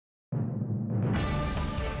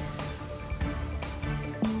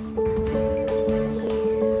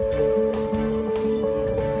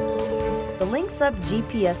Linxup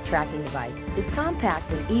GPS tracking device is compact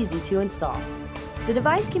and easy to install. The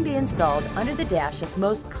device can be installed under the dash of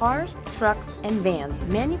most cars, trucks, and vans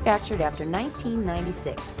manufactured after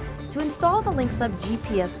 1996. To install the Linxup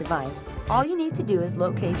GPS device, all you need to do is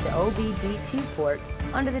locate the OBD2 port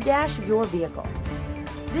under the dash of your vehicle.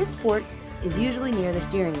 This port is usually near the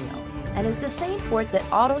steering wheel and is the same port that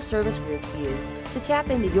auto service groups use to tap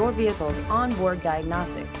into your vehicle's onboard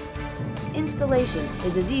diagnostics. Installation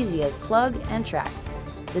is as easy as plug and track.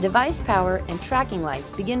 The device power and tracking lights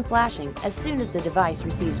begin flashing as soon as the device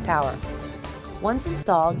receives power. Once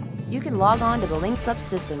installed, you can log on to the Linxup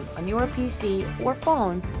system on your PC or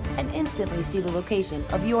phone and instantly see the location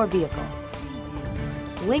of your vehicle.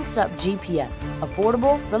 Linxup GPS,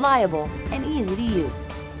 affordable, reliable, and easy to use.